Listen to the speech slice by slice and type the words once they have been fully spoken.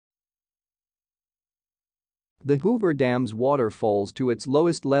The Hoover Dam's water falls to its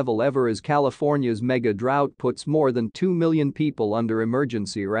lowest level ever as California's mega-drought puts more than 2 million people under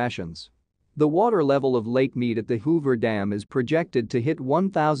emergency rations. The water level of Lake Mead at the Hoover Dam is projected to hit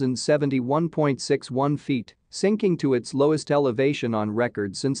 1,071.61 feet, sinking to its lowest elevation on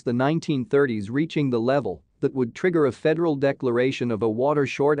record since the 1930s, reaching the level that would trigger a federal declaration of a water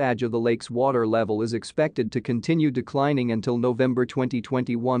shortage. The lake's water level is expected to continue declining until November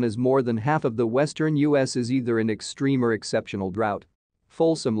 2021 as more than half of the western U.S. is either in extreme or exceptional drought.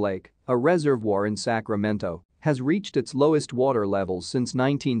 Folsom Lake, a reservoir in Sacramento, has reached its lowest water levels since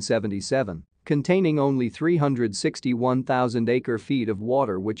 1977, containing only 361,000 acre-feet of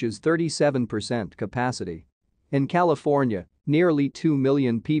water, which is 37% capacity. In California, nearly 2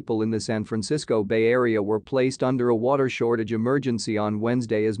 million people in the San Francisco Bay Area were placed under a water shortage emergency on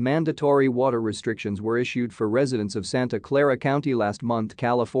Wednesday as mandatory water restrictions were issued for residents of Santa Clara County. Last month,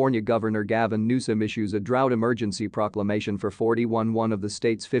 California Governor Gavin Newsom issues a drought emergency proclamation for 41 of the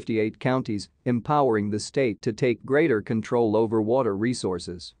state's 58 counties, empowering the state to take greater control over water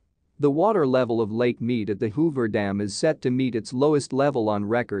resources. The water level of Lake Mead at the Hoover Dam is set to meet its lowest level on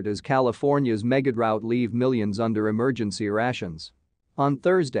record as California's mega-drought leaves millions under emergency rations. On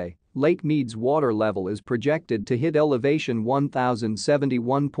Thursday, Lake Mead's water level is projected to hit elevation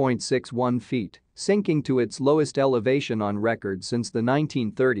 1,071.61 feet, sinking to its lowest elevation on record since the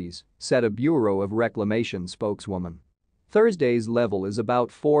 1930s, said a Bureau of Reclamation spokeswoman. Thursday's level is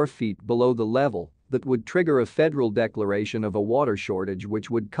about 4 feet below the level that would trigger a federal declaration of a water shortage,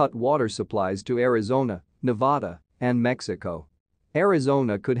 which would cut water supplies to Arizona, Nevada, and Mexico.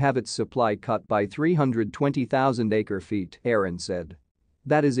 Arizona could have its supply cut by 320,000 acre-feet, Aaron said.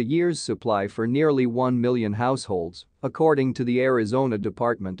 That is a year's supply for nearly 1 million households, according to the Arizona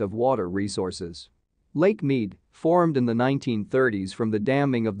Department of Water Resources. Lake Mead, formed in the 1930s from the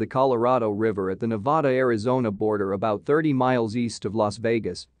damming of the Colorado River at the Nevada-Arizona border about 30 miles east of Las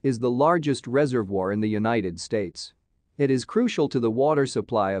Vegas, is the largest reservoir in the United States. It is crucial to the water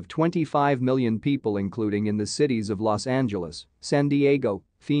supply of 25 million people, including in the cities of Los Angeles, San Diego,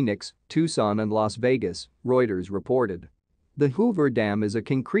 Phoenix, Tucson, and Las Vegas, Reuters reported. The Hoover Dam is a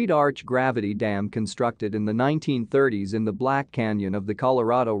concrete arch gravity dam constructed in the 1930s in the Black Canyon of the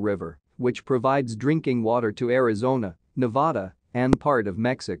Colorado River, which provides drinking water to Arizona, Nevada, and part of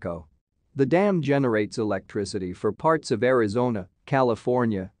Mexico. The dam generates electricity for parts of Arizona,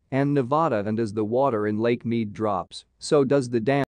 California, and Nevada, and as the water in Lake Mead drops, so does the dam.